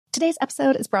Today's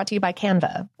episode is brought to you by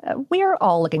Canva. We're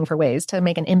all looking for ways to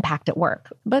make an impact at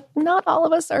work, but not all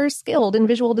of us are skilled in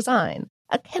visual design.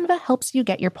 Canva helps you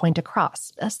get your point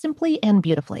across, simply and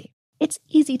beautifully. It's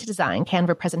easy to design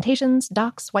Canva presentations,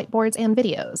 docs, whiteboards, and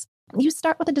videos. You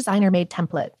start with a designer-made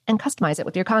template and customize it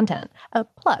with your content.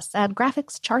 Plus, add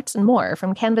graphics, charts, and more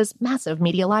from Canva's massive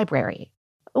media library.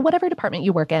 Whatever department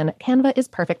you work in, Canva is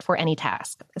perfect for any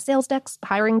task. Sales decks,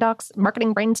 hiring docs,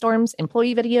 marketing brainstorms,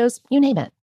 employee videos, you name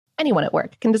it. Anyone at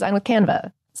work can design with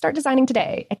Canva. Start designing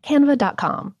today at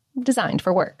canva.com. Designed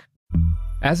for work.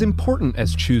 As important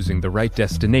as choosing the right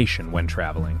destination when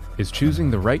traveling is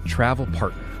choosing the right travel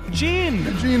partner. Gene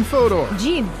Fodor.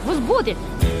 Gene, was good.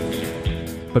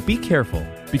 But be careful,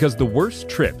 because the worst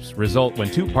trips result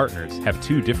when two partners have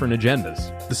two different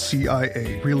agendas. The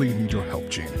CIA really need your help,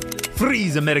 Gene.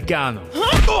 Freeze, Americano.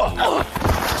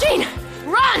 Gene,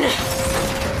 run!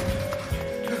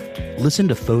 Listen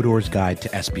to Fodor's Guide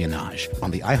to Espionage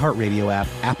on the iHeartRadio app,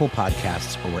 Apple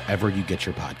Podcasts, or wherever you get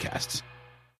your podcasts.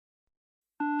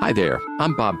 Hi there,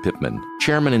 I'm Bob Pittman,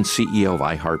 Chairman and CEO of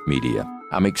iHeartMedia.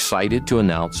 I'm excited to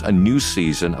announce a new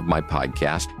season of my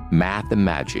podcast, Math and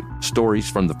Magic, Stories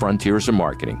from the Frontiers of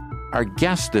Marketing. Our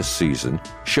guests this season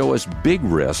show us big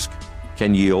risk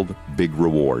can yield big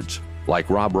rewards. Like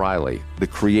Rob Riley, the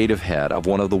creative head of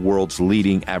one of the world's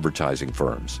leading advertising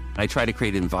firms. I try to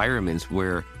create environments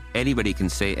where anybody can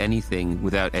say anything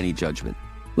without any judgment.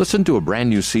 Listen to a brand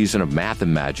new season of Math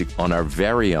and Magic on our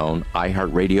very own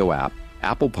iHeartRadio app,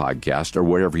 Apple Podcast, or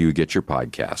wherever you get your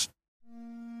podcast.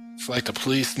 It's like the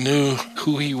police knew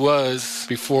who he was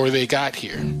before they got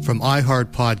here. From iHeart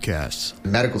Podcasts.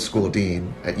 Medical school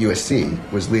dean at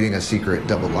USC was leading a secret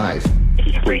double life.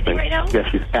 She's breathing right now? Yes,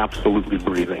 she's absolutely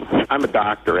breathing. I'm a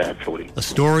doctor, actually. A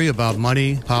story about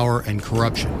money, power, and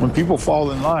corruption. When people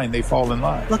fall in line, they fall in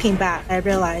line. Looking back, I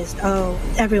realized,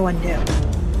 everyone knew.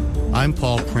 I'm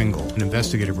Paul Pringle, an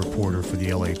investigative reporter for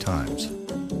the LA Times.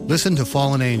 Listen to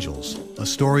Fallen Angels, a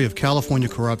story of California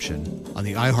corruption on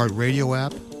the iHeartRadio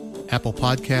app, Apple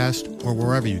Podcast, or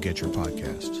wherever you get your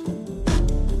podcasts.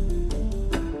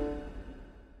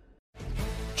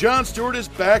 Jon Stewart is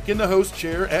back in the host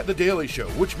chair at The Daily Show,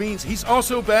 which means he's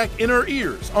also back in our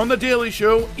ears on The Daily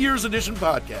Show Ears Edition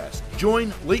podcast.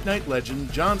 Join late-night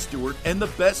legend Jon Stewart and the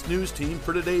best news team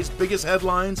for today's biggest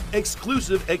headlines,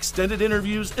 exclusive extended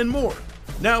interviews, and more.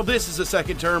 Now this is a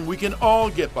second term we can all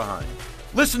get behind.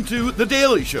 Listen to The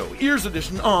Daily Show Ears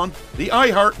Edition on the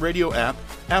iHeartRadio app,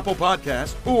 Apple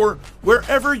Podcasts, or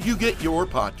wherever you get your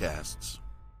podcasts.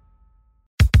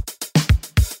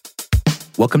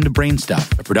 Welcome to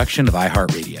Brainstuff, a production of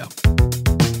iHeartRadio.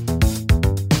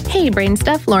 Hey,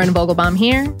 Brainstuff, Lauren Vogelbaum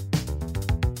here.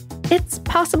 It's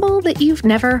possible that you've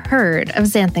never heard of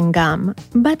xanthan gum,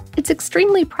 but it's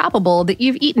extremely probable that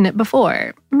you've eaten it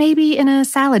before, maybe in a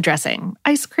salad dressing,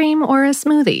 ice cream, or a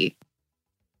smoothie.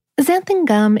 Xanthan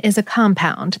gum is a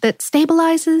compound that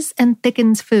stabilizes and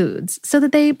thickens foods so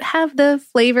that they have the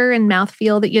flavor and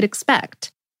mouthfeel that you'd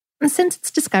expect. Since its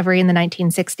discovery in the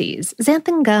 1960s,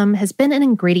 xanthan gum has been an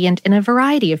ingredient in a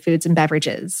variety of foods and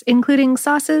beverages, including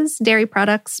sauces, dairy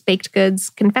products, baked goods,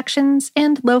 confections,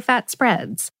 and low-fat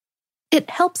spreads.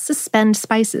 It helps suspend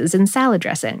spices in salad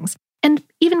dressings, and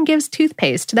even gives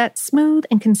toothpaste that smooth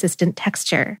and consistent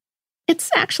texture. It's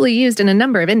actually used in a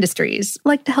number of industries,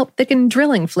 like to help thicken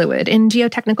drilling fluid in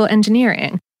geotechnical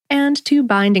engineering, and to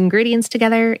bind ingredients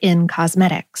together in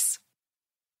cosmetics.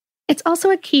 It's also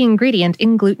a key ingredient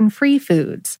in gluten-free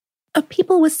foods.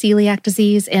 People with celiac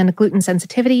disease and gluten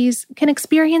sensitivities can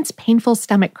experience painful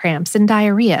stomach cramps and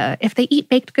diarrhea if they eat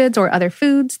baked goods or other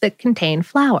foods that contain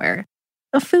flour.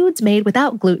 Foods made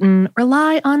without gluten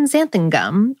rely on xanthan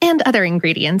gum and other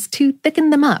ingredients to thicken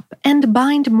them up and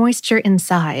bind moisture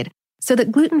inside, so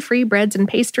that gluten-free breads and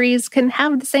pastries can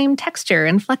have the same texture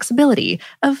and flexibility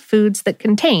of foods that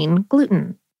contain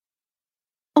gluten.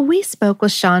 We spoke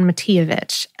with Sean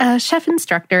Matijevich, a chef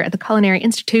instructor at the Culinary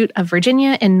Institute of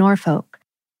Virginia in Norfolk.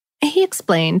 He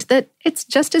explained that it's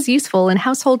just as useful in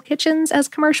household kitchens as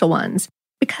commercial ones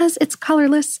because it's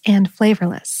colorless and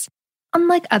flavorless.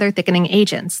 Unlike other thickening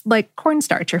agents, like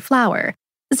cornstarch or flour,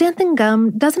 xanthan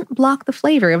gum doesn't block the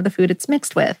flavor of the food it's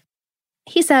mixed with.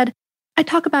 He said, "I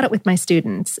talk about it with my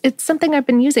students. It's something I've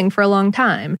been using for a long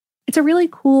time. It's a really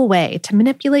cool way to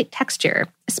manipulate texture,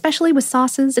 especially with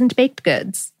sauces and baked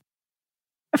goods.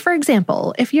 For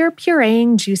example, if you're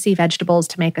pureeing juicy vegetables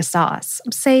to make a sauce,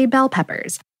 say bell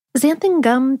peppers, xanthan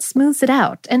gum smooths it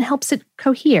out and helps it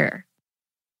cohere.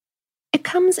 It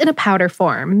comes in a powder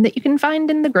form that you can find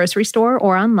in the grocery store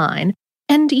or online,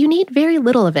 and you need very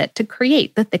little of it to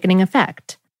create the thickening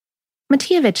effect."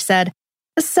 Matijevich said,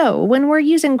 So when we're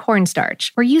using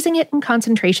cornstarch, we're using it in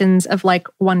concentrations of like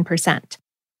 1%.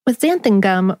 With xanthan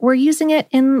gum, we're using it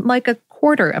in like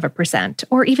 0.25%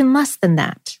 or even less than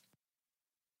that.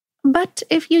 But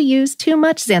if you use too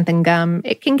much xanthan gum,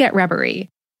 it can get rubbery.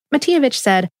 Matijevich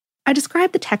said, "I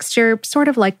describe the texture sort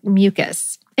of like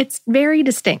mucus. It's very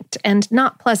distinct and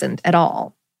not pleasant at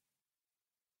all."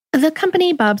 The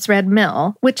company Bob's Red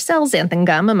Mill, which sells xanthan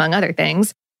gum among other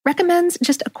things, recommends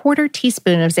just 1/4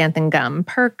 teaspoon of xanthan gum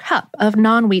per cup of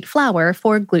non-wheat flour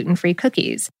for gluten-free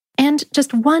cookies, and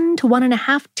just 1 to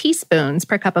 1.5 teaspoons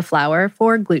per cup of flour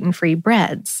for gluten-free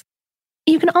breads.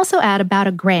 You can also add about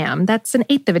 1 gram, that's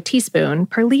 1/8 teaspoon,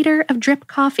 per liter of drip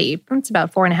coffee, that's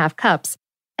about 4.5 cups,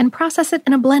 and process it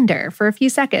in a blender for a few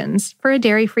seconds for a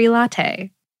dairy-free latte.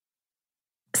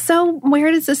 So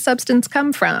where does this substance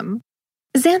come from?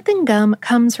 Xanthan gum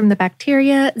comes from the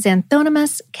bacteria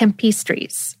Xanthonomus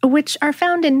campestris, which are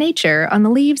found in nature on the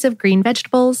leaves of green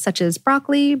vegetables such as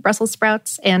broccoli, Brussels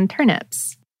sprouts, and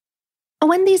turnips.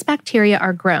 When these bacteria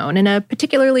are grown in a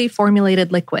particularly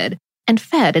formulated liquid and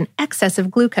fed an excess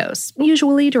of glucose,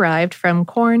 usually derived from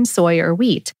corn, soy, or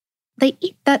wheat, they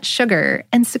eat that sugar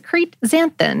and secrete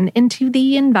xanthan into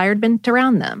the environment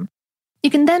around them. You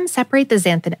can then separate the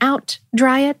xanthan out,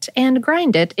 dry it, and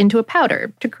grind it into a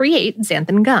powder to create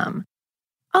xanthan gum.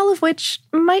 All of which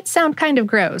might sound kind of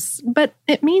gross, but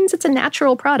it means it's a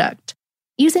natural product.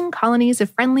 Using colonies of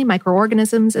friendly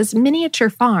microorganisms as miniature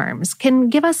farms can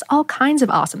give us all kinds of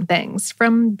awesome things,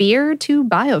 from beer to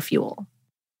biofuel.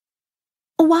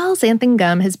 While xanthan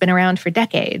gum has been around for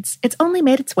decades, it's only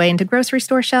made its way into grocery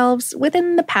store shelves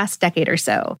within the past decade or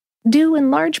so, due in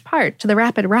large part to the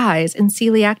rapid rise in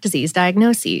celiac disease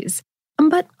diagnoses,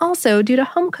 but also due to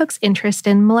home cooks' interest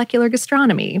in molecular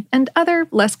gastronomy and other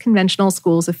less conventional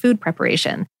schools of food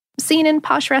preparation, seen in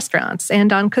posh restaurants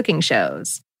and on cooking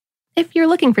shows. If you're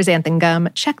looking for xanthan gum,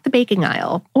 check the baking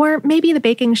aisle, or maybe the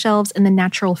baking shelves in the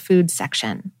natural food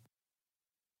section.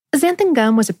 Xanthan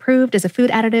gum was approved as a food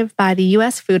additive by the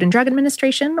U.S. Food and Drug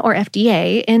Administration, or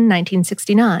FDA, in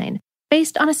 1969,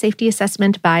 based on a safety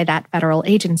assessment by that federal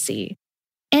agency.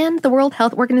 And the World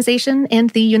Health Organization and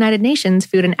the United Nations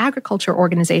Food and Agriculture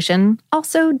Organization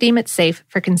also deem it safe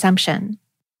for consumption.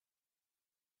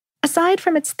 Aside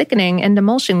from its thickening and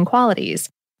emulsion qualities,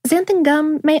 xanthan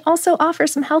gum may also offer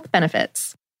some health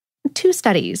benefits. 2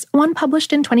 studies, one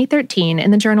published in 2013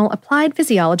 in the journal Applied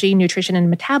Physiology, Nutrition and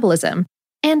Metabolism,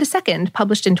 and a second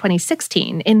published in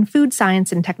 2016 in Food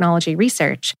Science and Technology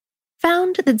Research,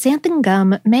 found that xanthan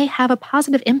gum may have a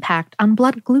positive impact on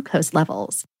blood glucose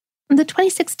levels. The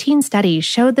 2016 study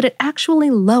showed that it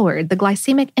actually lowered the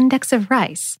glycemic index of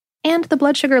rice and the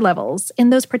blood sugar levels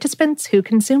in those participants who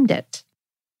consumed it.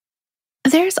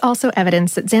 There's also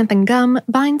evidence that xanthan gum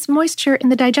binds moisture in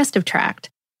the digestive tract,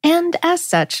 and as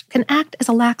such can act as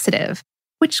a laxative,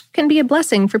 which can be a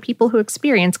blessing for people who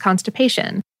experience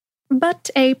constipation, but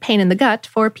a pain in the gut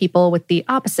for people with the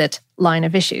opposite line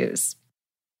of issues.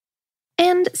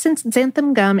 And since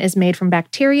xanthan gum is made from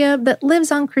bacteria that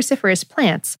lives on cruciferous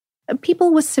plants,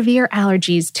 people with severe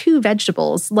allergies to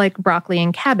vegetables like broccoli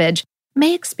and cabbage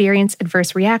may experience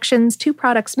adverse reactions to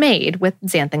products made with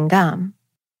xanthan gum.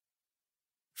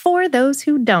 For those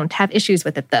who don't have issues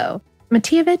with it, though,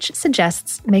 Matijevich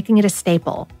suggests making it a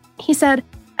staple. He said,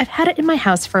 "I've had it in my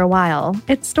house for a while.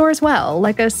 It stores well,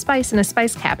 like a spice in a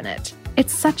spice cabinet.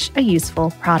 It's such a useful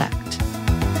product."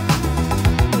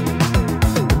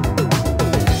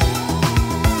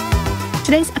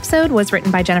 Today's episode was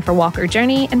written by Jennifer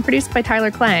Walker-Journey and produced by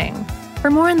Tyler Klang. For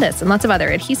more on this and lots of other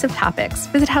adhesive topics,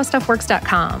 visit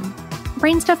howstuffworks.com.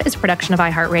 Brainstuff is a production of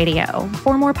iHeartRadio.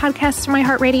 For more podcasts from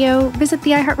iHeartRadio, visit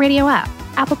the iHeartRadio app,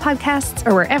 Apple Podcasts,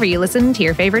 or wherever you listen to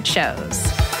your favorite shows.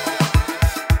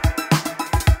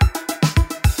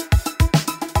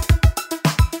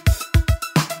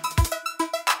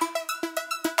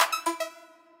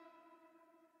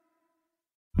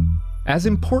 As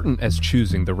important as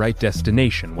choosing the right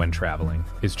destination when traveling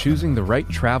is choosing the right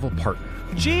travel partner.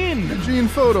 Gene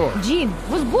Fodor. Gene,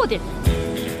 was будет?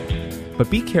 But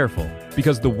be careful,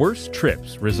 because the worst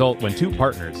trips result when 2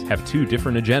 partners have 2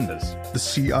 different agendas. The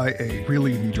CIA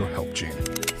really need your help, Gene.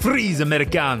 Freeze,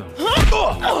 Americano!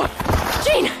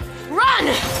 Gene, run!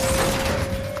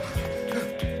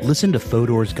 Listen to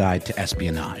Fodor's Guide to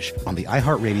Espionage on the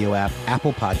iHeartRadio app,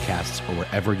 Apple Podcasts, or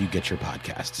wherever you get your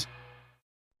podcasts.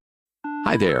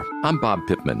 Hi there, I'm Bob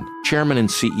Pittman, Chairman and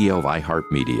CEO of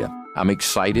iHeartMedia. I'm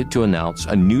excited to announce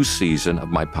a new season of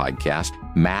my podcast,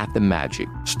 Math and Magic,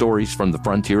 Stories from the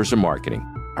Frontiers of Marketing.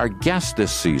 Our guests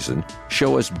this season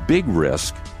show us big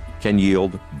risk can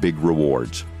yield big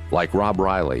rewards. like Rob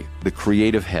Riley, the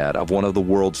creative head of one of the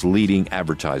world's leading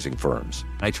advertising firms.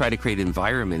 I try to create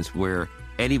environments where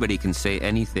anybody can say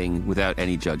anything without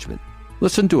any judgment.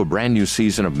 Listen to a brand new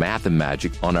season of Math and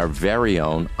Magic on our very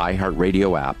own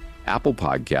iHeartRadio app, Apple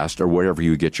Podcast, or wherever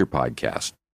you get your podcast.